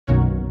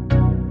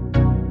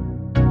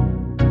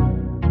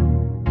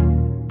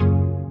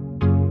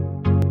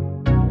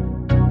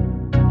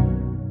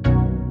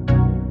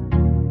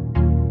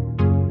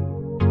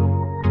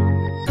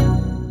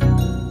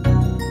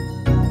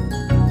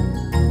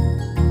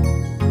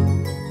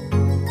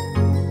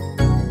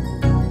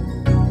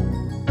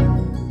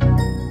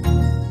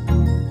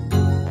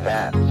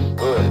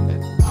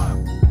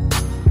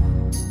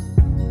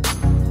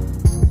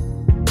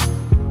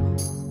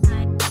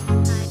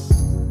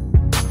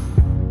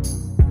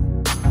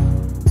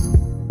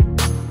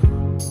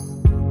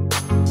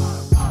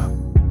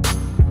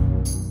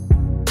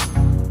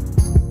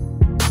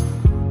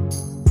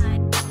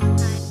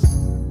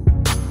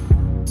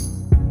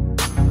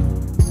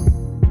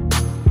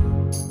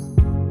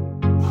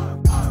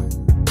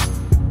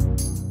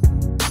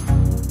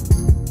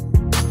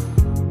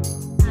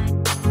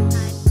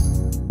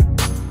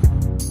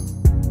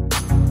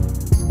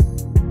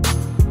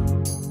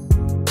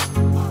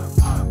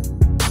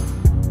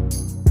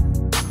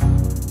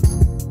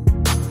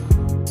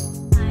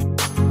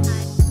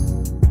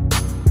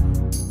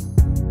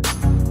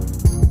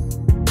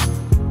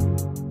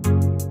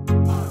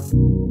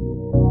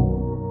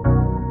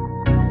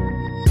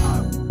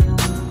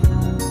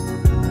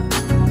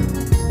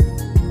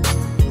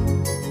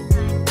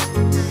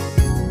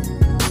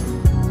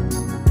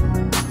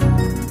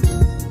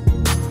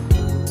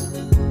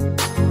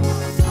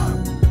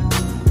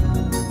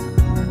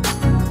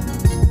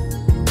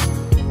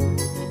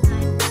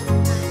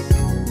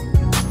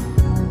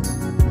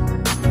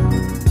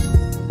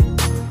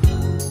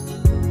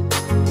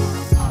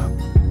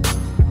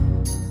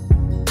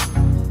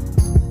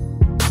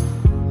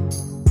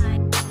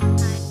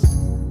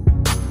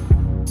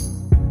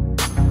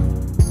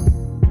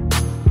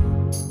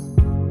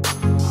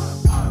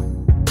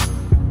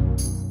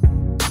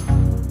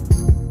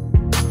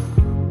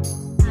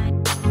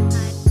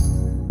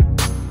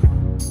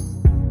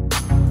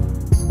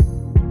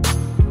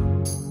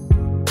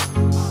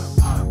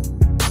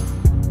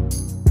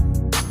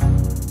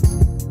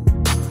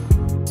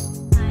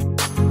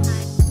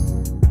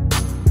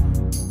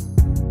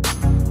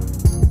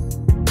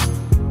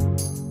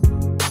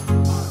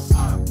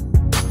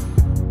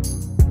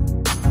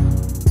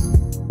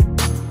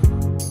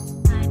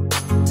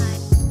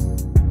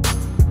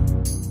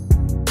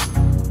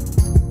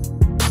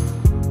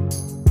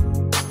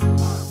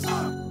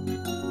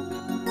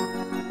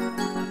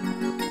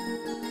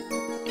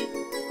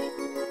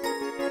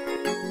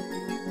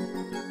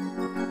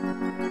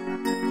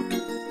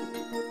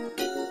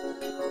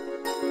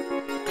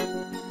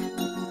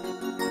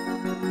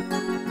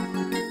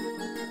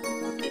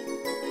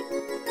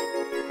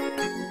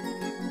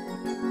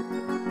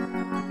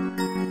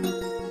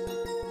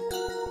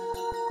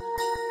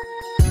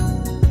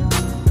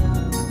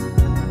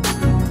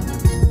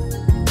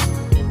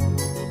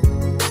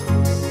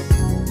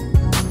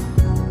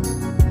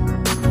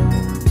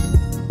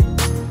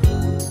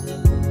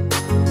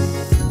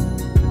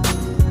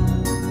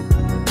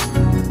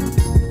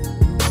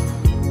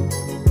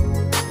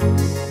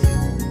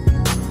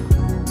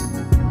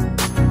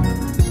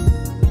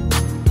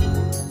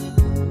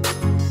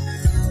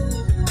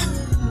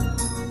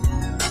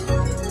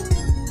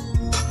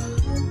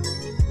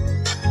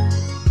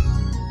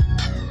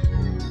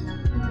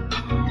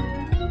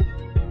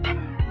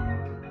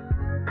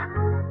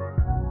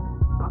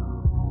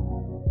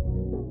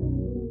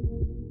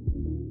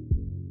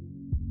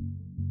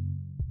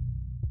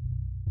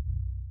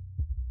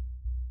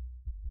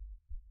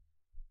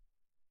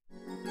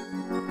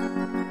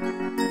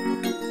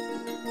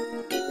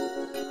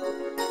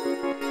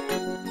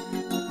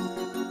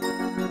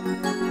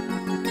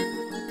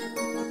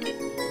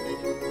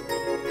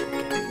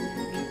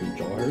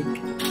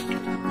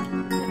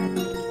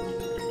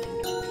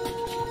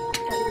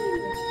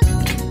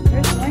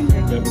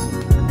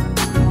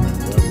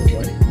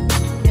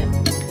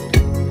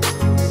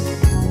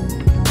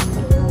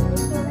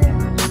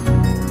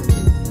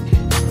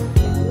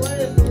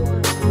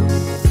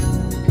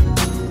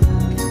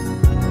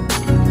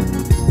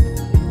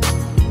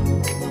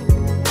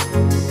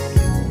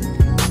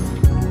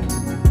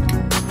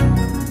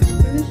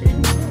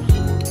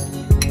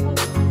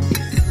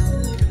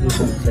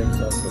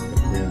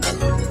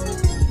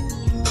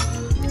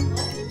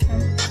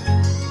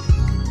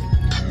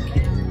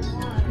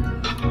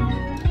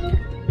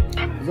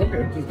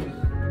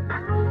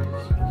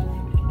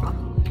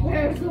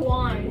Where's the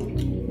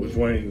wine? Which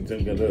wine do you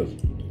think it is?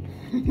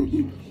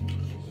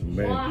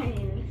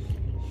 Wine.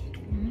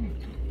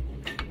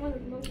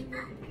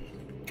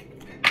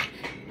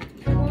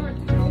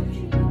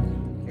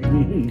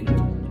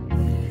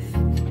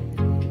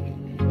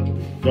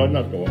 No,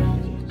 not the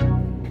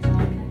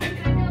one.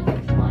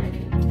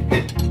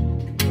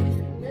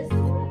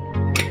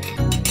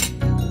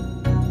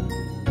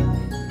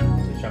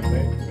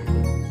 Champagne.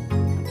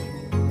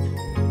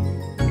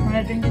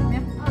 Wanna drink it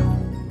now?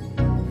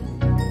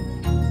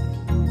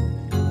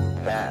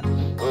 That's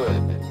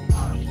good.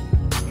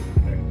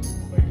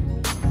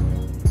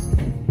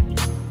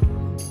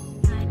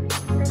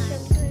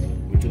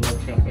 Would you like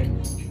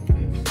champagne?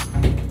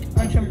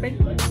 On champagne?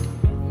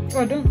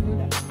 Oh, don't do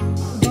that.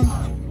 Don't.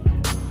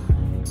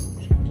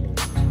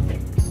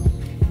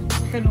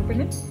 Can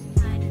open it?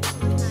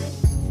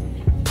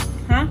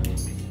 Huh?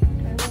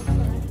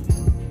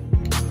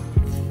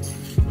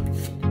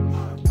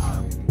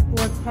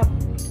 What's up? Oh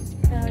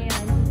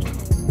yeah.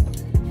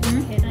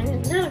 Hmm? Okay, I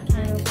didn't know it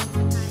kind of.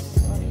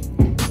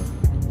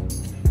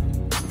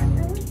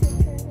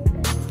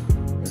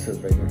 This is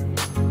right here.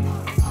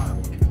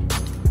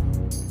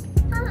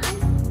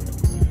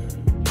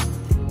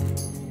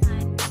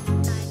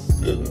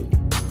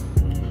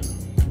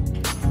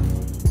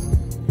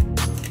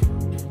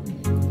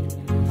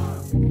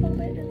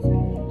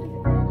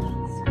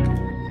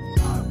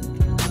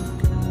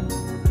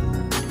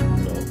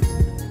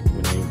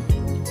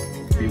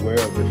 Beware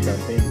of the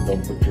champagne.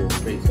 Don't put your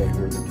face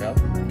over the cap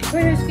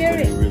Wait, it's when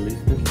scary. you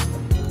release this.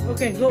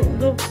 Okay, go,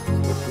 go.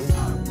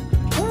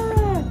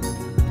 Ah.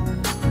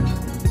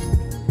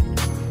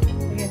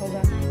 Okay, hold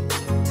on.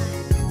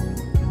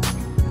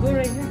 Go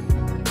right here.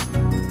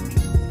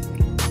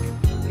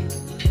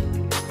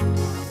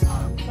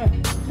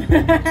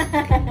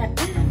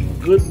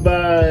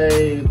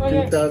 Goodbye,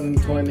 Okay.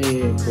 2020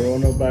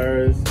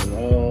 coronavirus and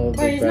all the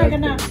Wait, it's not bad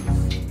gonna- things.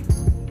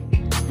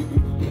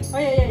 Oh,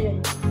 yeah, yeah, yeah.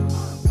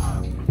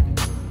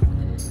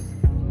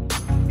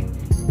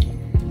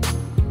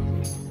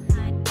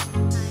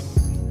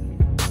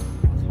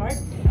 It's hard.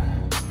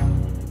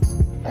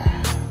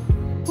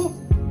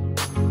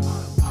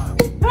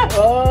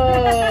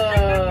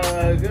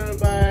 Oh,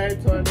 goodbye,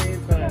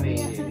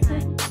 2020.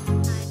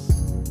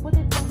 What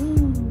is that?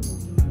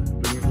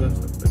 Bring your glass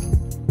up there.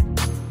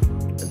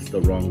 It's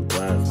the wrong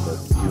glass, but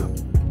you.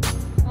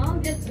 I'll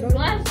get some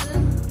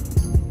glasses.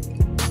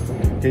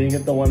 Can you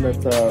get the one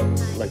that's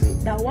like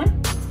That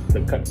one?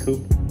 the cut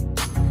coupe?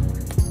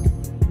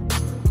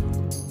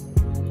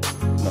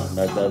 No,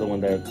 that's the other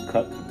one that's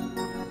cut.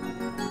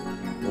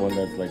 The one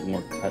that's like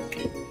more cut.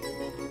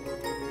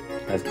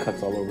 Has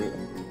cuts all over it.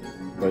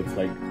 But it's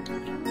like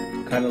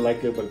kind of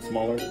like it, but it's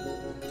smaller. Oh,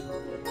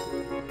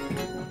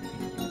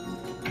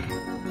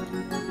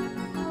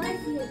 I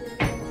see it.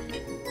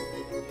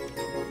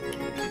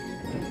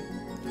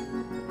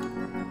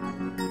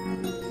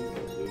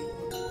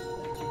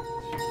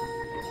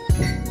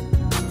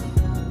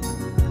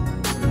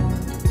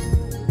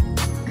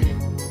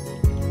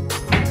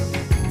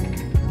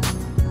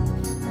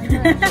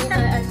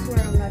 I swear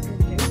I'm not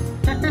drinking.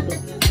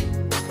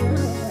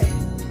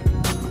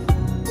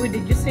 Wait,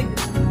 did you say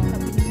this?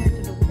 Happy New Year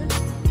to the world?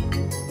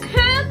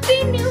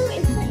 Happy New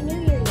Year! It's not New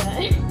Year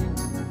yet.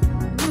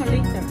 No,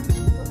 later.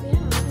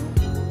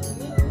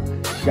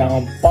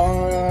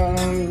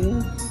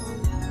 Champagne.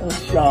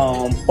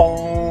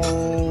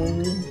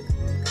 Champagne.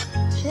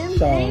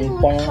 Champagne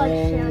looks like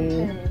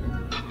champagne.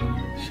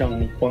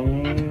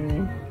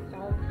 Champagne.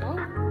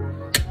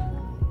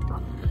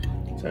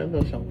 It's a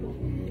little shampoo.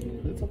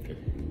 It's okay.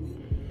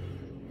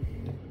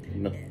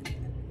 No.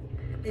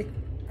 It,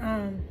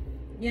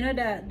 you know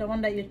the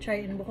one that you try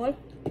in Bohol?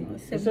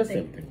 It's the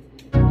same thing.